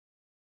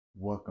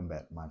Welcome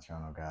back to my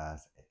channel,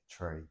 guys, at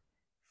Trey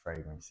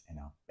Fragrance, and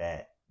I'm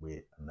back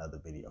with another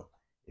video.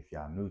 If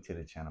y'all new to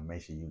the channel,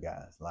 make sure you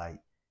guys like,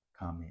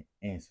 comment,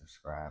 and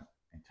subscribe,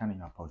 and turn on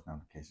your post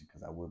notifications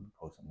because I will be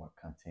posting more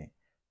content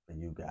for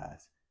you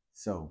guys.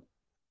 So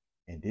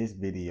in this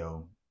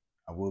video,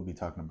 I will be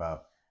talking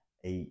about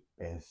 8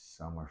 best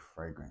summer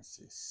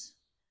fragrances.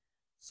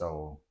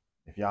 So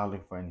if y'all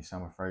looking for any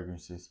summer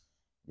fragrances,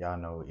 y'all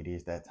know it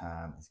is that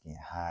time. It's getting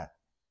hot,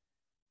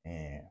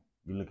 and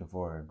you're looking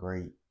for a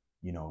great,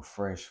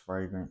 fresh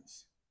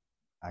fragrance,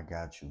 I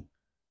got you.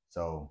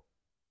 So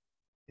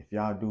if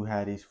y'all do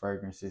have these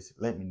fragrances,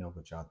 let me know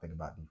what y'all think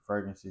about these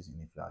fragrances.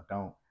 And if y'all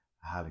don't,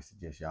 I highly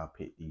suggest y'all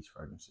pick these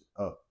fragrances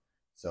up.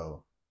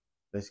 So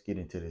let's get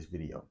into this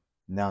video.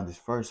 Now, this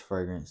first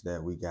fragrance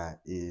that we got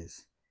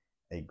is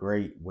a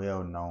great,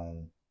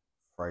 well-known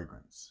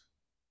fragrance.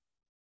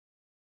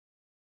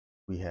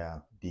 We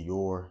have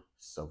Dior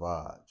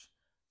Sauvage.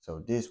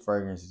 So this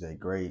fragrance is a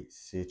great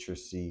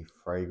citrusy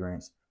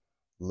fragrance,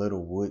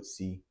 little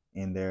woodsy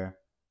in there.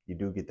 You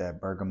do get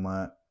that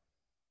bergamot,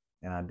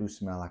 and I do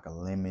smell like a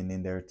lemon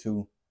in there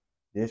too.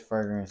 This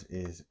fragrance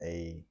is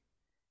a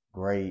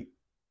great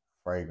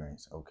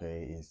fragrance,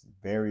 okay? It's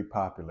very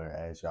popular,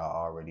 as y'all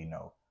already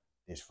know.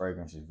 This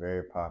fragrance is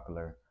very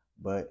popular,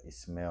 but it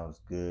smells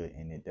good,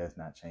 and it does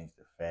not change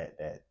the fact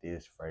that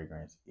this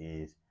fragrance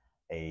is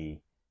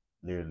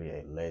literally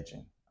a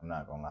legend. I'm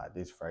not gonna lie,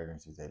 this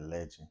fragrance is a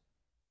legend.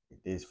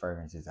 This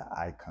fragrance is an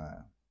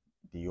icon.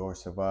 Dior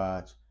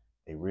Sauvage,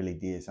 they really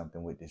did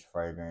something with this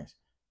fragrance.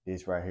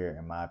 This right here,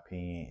 in my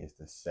opinion, is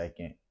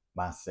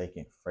my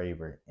second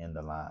favorite in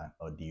the line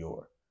of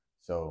Dior.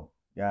 So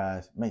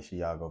guys, make sure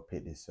y'all go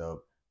pick this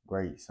up.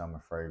 Great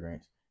summer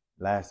fragrance,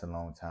 lasts a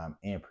long time,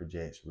 and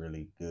projects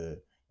really good.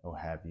 It'll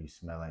have you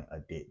smelling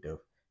addictive,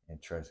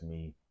 and trust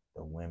me,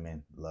 the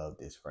women love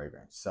this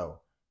fragrance. So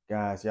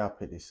guys, y'all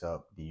pick this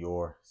up,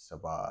 Dior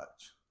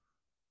Sauvage.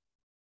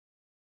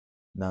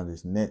 Now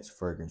this next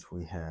fragrance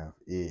we have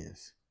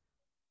is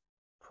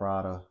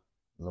Prada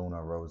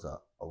Luna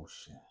Rossa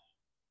Ocean.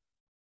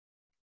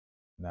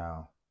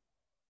 Now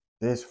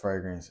this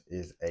fragrance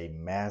is a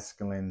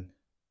masculine,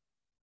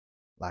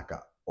 like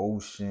a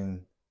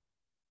ocean,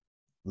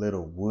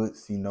 little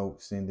woodsy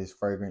notes in this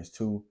fragrance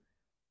too.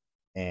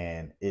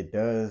 And it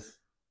does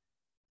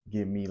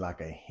give me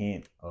like a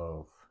hint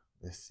of,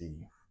 let's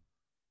see,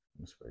 let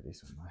me spray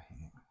this on my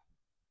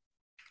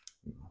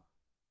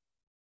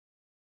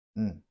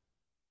hand.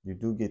 You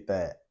do get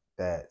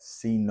that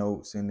sea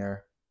notes in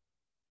there,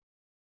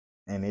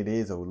 and it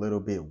is a little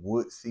bit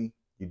woodsy.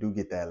 You do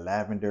get that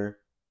lavender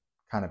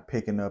kind of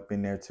picking up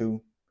in there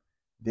too.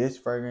 This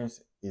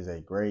fragrance is a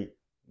great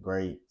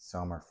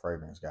summer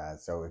fragrance,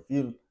 guys. So if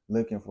you're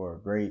looking for a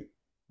great,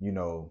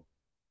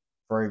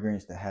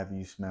 fragrance to have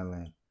you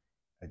smelling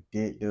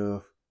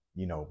addictive,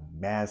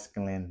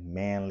 masculine,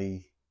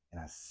 manly,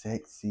 and a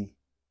sexy,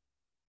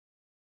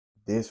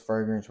 this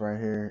fragrance right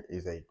here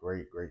is a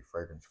great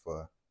fragrance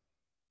for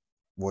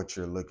what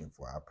you're looking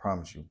for. I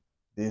promise you,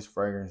 this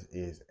fragrance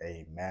is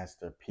a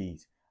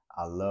masterpiece.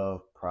 I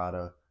love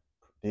Prada.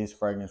 This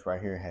fragrance right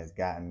here has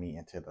gotten me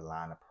into the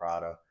line of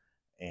Prada,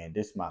 and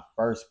this is my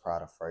first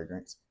Prada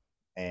fragrance,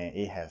 and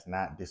it has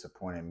not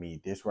disappointed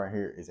me. This right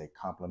here is a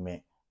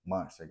compliment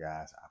monster,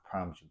 guys. I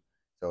promise you.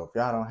 So if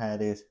y'all don't have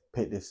this,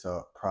 pick this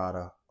up,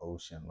 Prada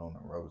Ocean Luna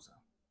Rossa.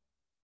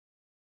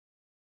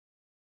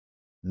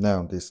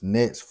 Now, this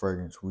next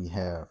fragrance we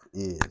have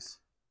is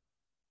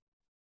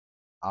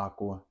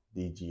Acqua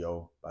di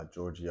Gio by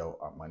Giorgio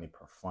Armani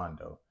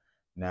Profondo.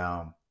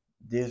 Now,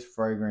 this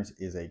fragrance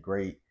is a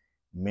great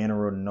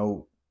mineral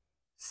note,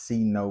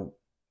 sea note.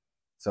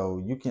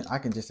 So I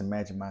can just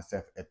imagine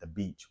myself at the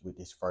beach with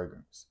this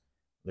fragrance.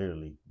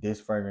 Literally, this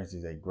fragrance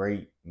is a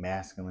great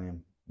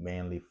masculine,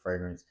 manly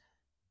fragrance,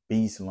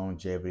 beast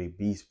longevity,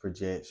 beast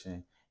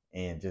projection,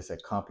 and just a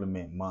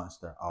compliment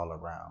monster all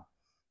around.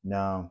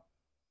 Now,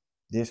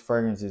 this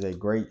fragrance is a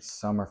great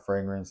summer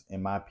fragrance.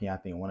 In my opinion, I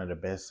think one of the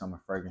best summer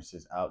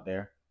fragrances out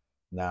there.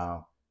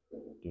 Now,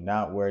 do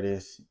not wear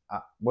this.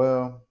 I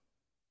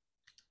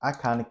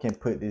kind of can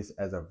put this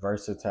as a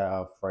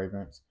versatile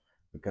fragrance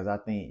because I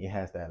think it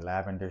has that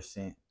lavender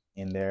scent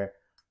in there,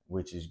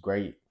 which is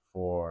great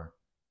for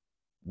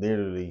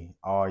literally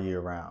all year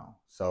round.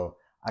 So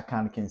I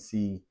kind of can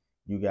see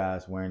you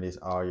guys wearing this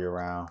all year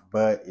round,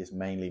 but it's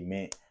mainly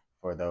meant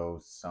for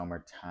those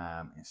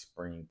summertime and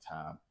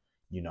springtime,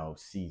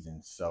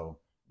 seasons. So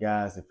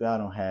guys, if y'all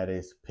don't have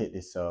this, pick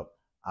this up.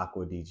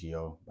 Acqua di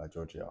Gio by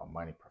Giorgio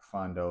Armani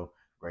Profondo.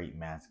 Great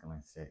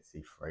masculine,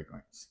 sexy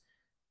fragrance.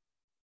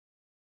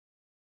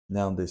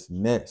 Now this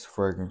next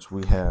fragrance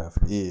we have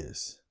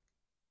is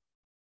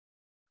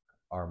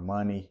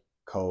Armani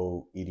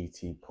Code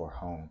EDT Pour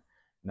Homme.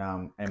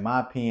 Now, in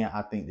my opinion,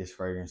 I think this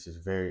fragrance is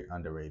very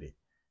underrated.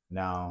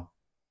 Now,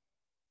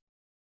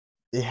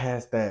 it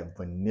has that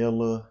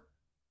vanilla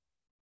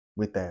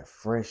with that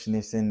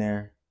freshness in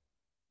there,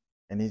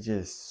 and it's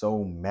just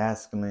so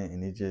masculine,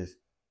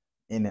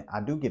 and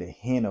I do get a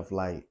hint of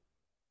like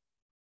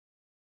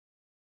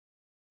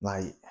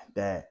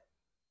that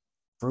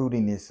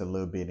fruitiness a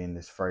little bit in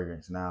this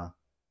fragrance. Now,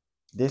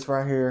 this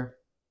right here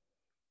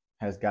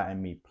has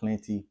gotten me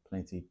plenty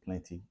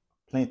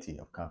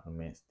of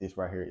compliments. This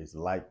right here is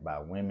liked by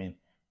women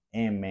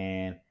and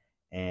men,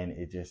 and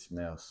it just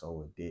smells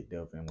so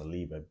addictive and will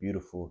leave a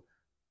beautiful,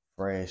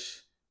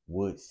 fresh,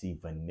 woodsy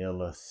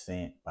vanilla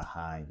scent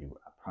behind you.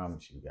 I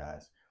promise you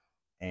guys.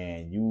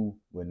 And you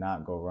would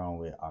not go wrong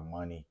with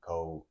Armani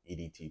Code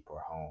EDT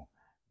Pour Homme,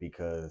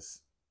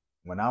 because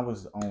when I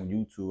was on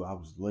YouTube, I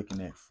was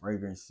looking at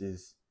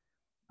fragrances.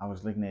 I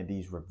was looking at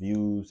these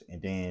reviews,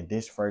 and then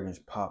this fragrance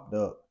popped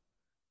up.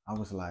 I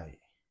was like,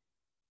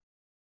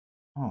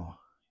 oh,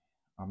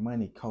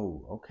 Armani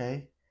Code,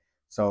 okay.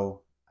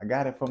 So I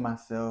got it for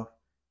myself.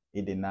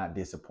 It did not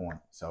disappoint.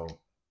 So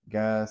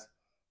guys,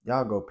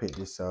 y'all go pick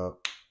this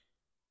up.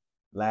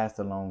 Lasts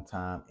a long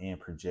time and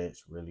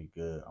projects really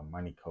good.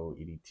 Armani Code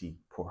EDT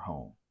Pour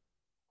Homme.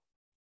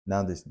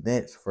 Now this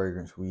next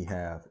fragrance we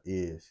have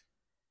is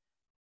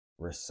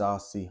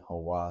Ressassi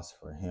Hawass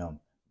for him.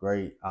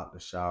 Great out the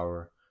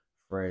shower,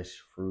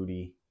 fresh,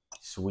 fruity,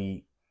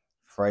 sweet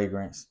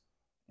fragrance.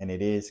 And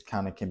it is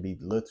kind of can be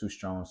a little too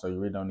strong, so you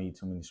really don't need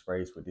too many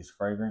sprays with this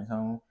fragrance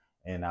on.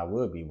 And I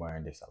will be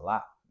wearing this a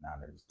lot now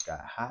that it's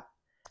got hot.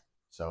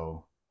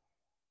 So,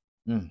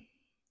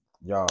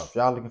 y'all, if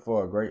y'all looking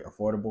for a great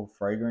affordable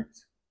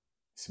fragrance,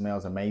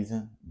 smells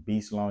amazing,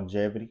 beast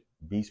longevity,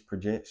 beast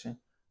projection,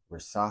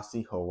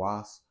 Ressassi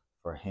Hawass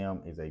for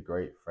him is a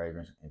great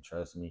fragrance, and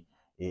trust me,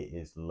 it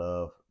is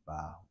loved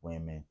by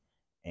women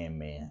and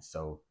men.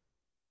 So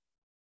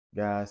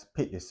guys,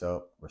 pick this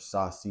up,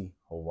 Ressassi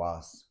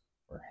Hawass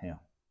for him.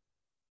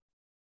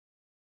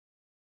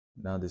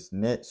 Now this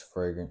next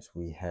fragrance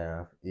we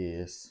have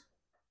is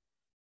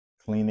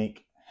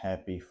Clinique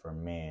Happy for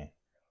Men.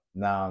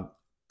 Now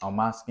on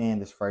my skin,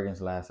 this fragrance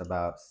lasts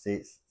about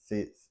 6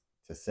 to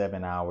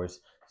 7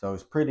 hours, so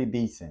it's pretty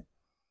decent.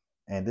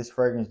 And this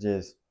fragrance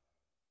just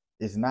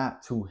is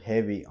not too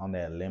heavy on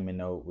that lemon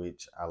note,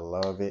 which I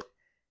love it.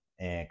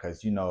 And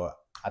because, you know,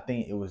 I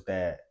think it was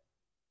that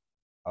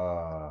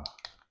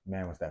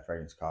man, what's that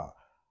fragrance called?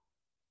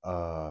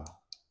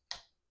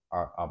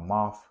 A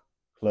Moth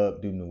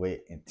Club de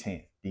Nuit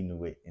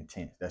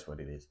Intense. That's what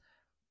it is.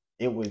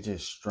 It was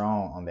just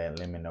strong on that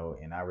lemon note,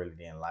 and I really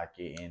didn't like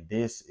it. And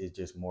this is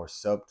just more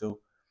subtle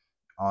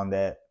on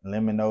that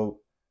lemon note,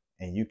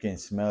 and you can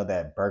smell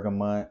that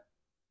bergamot,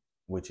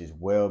 which is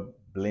well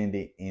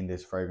blended in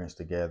this fragrance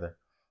together.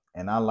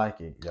 And I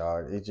like it,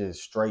 y'all. It's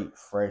just straight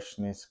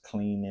freshness,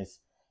 cleanness.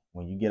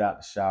 When you get out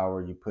the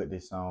shower, you put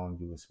this on,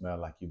 you will smell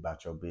like you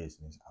about your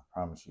business. I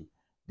promise you.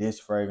 This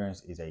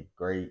fragrance is a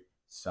great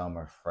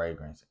summer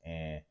fragrance,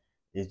 and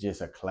it's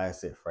just a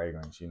classic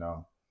fragrance, you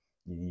know.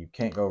 You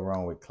can't go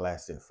wrong with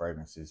classic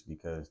fragrances,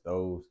 because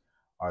those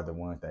are the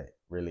ones that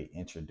really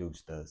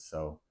introduced us.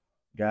 So,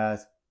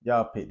 guys,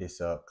 y'all pick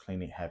this up,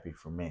 Clinique Happy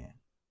for Men.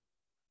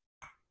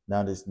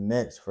 Now this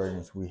next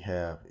fragrance we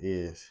have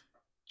is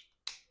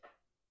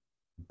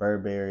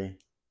Burberry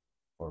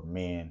for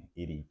Men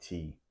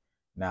EDT.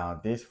 Now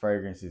this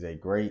fragrance is a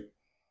great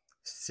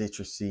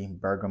citrusy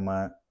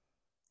bergamot,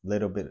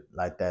 little bit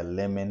like that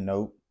lemon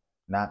note,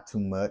 not too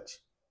much.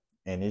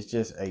 And it's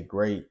just a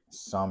great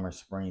summer,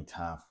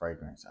 springtime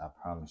fragrance. I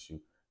promise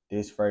you.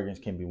 This fragrance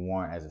can be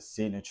worn as a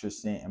signature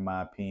scent, in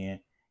my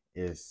opinion.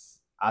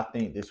 I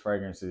think this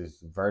fragrance is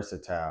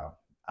versatile.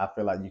 I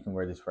feel like you can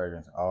wear this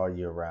fragrance all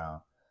year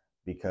round,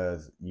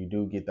 because you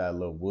do get that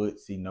little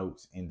woodsy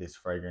notes in this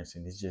fragrance,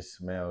 and it just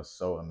smells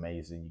so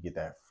amazing. You get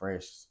that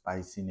fresh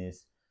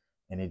spiciness,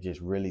 and it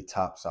just really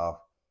tops off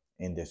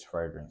in this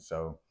fragrance.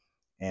 So,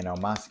 and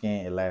on my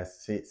skin, it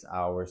lasts 6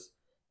 hours.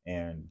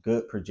 And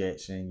good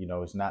projection, you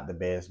know, it's not the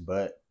best,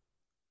 but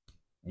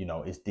you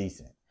know, it's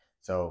decent.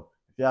 So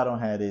if y'all don't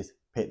have this,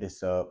 pick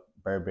this up,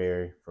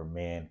 Burberry for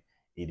Men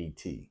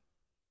EDT.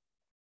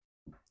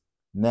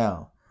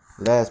 Now,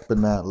 last but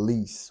not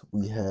least,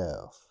 we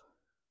have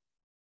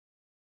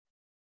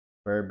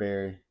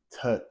Burberry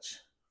Touch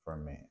for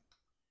Men.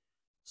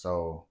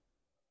 So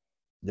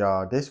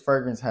y'all, this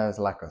fragrance has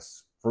like a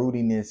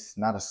fruitiness,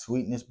 not a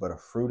sweetness, but a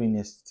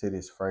fruitiness to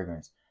this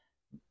fragrance.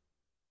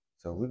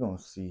 So we're gonna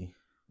see.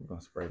 We're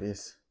gonna spray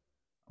this.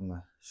 I'm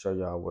gonna show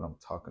y'all what I'm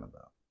talking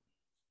about.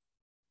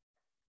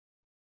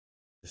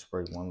 Just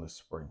spray one little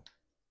spray.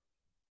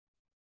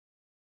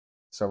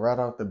 So right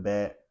off the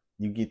bat,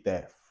 you get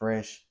that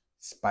fresh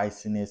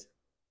spiciness,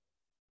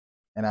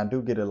 and I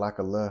do get a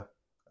little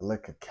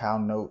cacao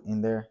note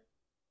in there,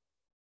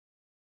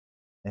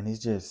 and it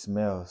just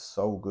smells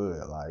so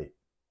good. Like,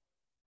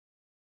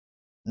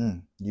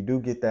 you do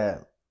get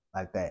that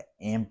like that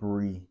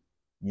ambery,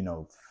 you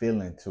know,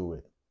 feeling to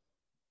it.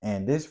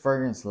 And this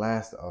fragrance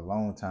lasts a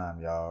long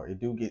time, y'all.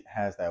 It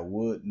has that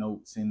wood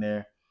notes in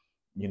there,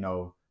 you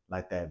know,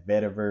 like that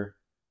vetiver.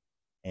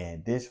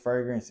 And this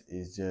fragrance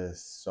is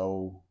just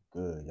so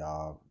good,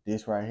 y'all.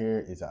 This right here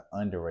is an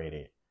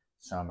underrated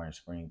summer and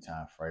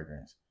springtime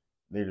fragrance.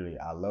 Literally,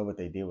 I love what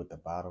they did with the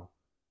bottle.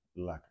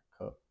 Like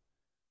a cup.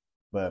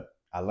 But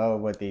I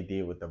love what they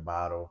did with the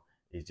bottle.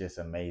 It's just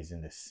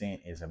amazing. The scent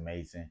is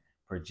amazing.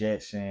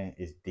 projection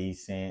is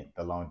decent.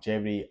 The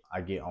longevity I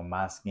get on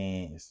my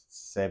skin is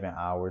 7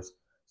 hours,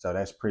 so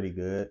that's pretty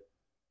good.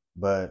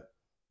 But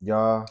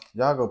y'all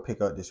go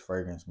pick up this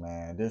fragrance,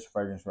 man. This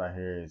fragrance right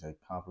here is a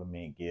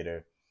compliment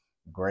getter.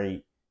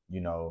 Great,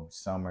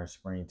 summer,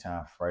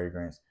 springtime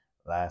fragrance.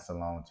 Lasts a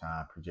long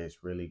time, projects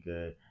really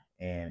good,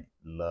 and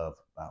loved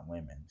by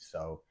women.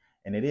 So,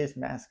 and it is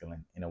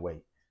masculine in a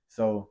way.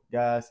 So,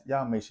 guys,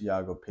 y'all make sure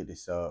y'all go pick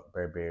this up.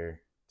 Burberry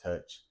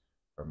Touch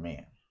for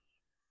Men.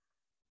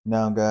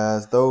 Now,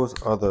 guys, those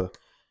are the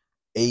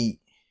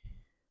 8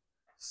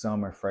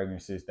 summer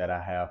fragrances that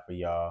I have for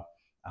y'all.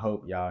 I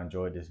hope y'all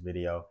enjoyed this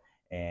video,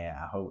 and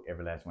I hope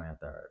every last one out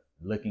there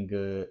looking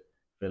good,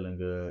 feeling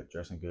good,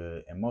 dressing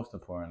good, and most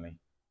importantly,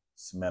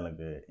 smelling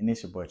good. And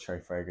it's your boy Trey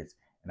Fragrance,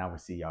 and I will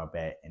see y'all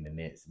back in the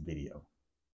next video.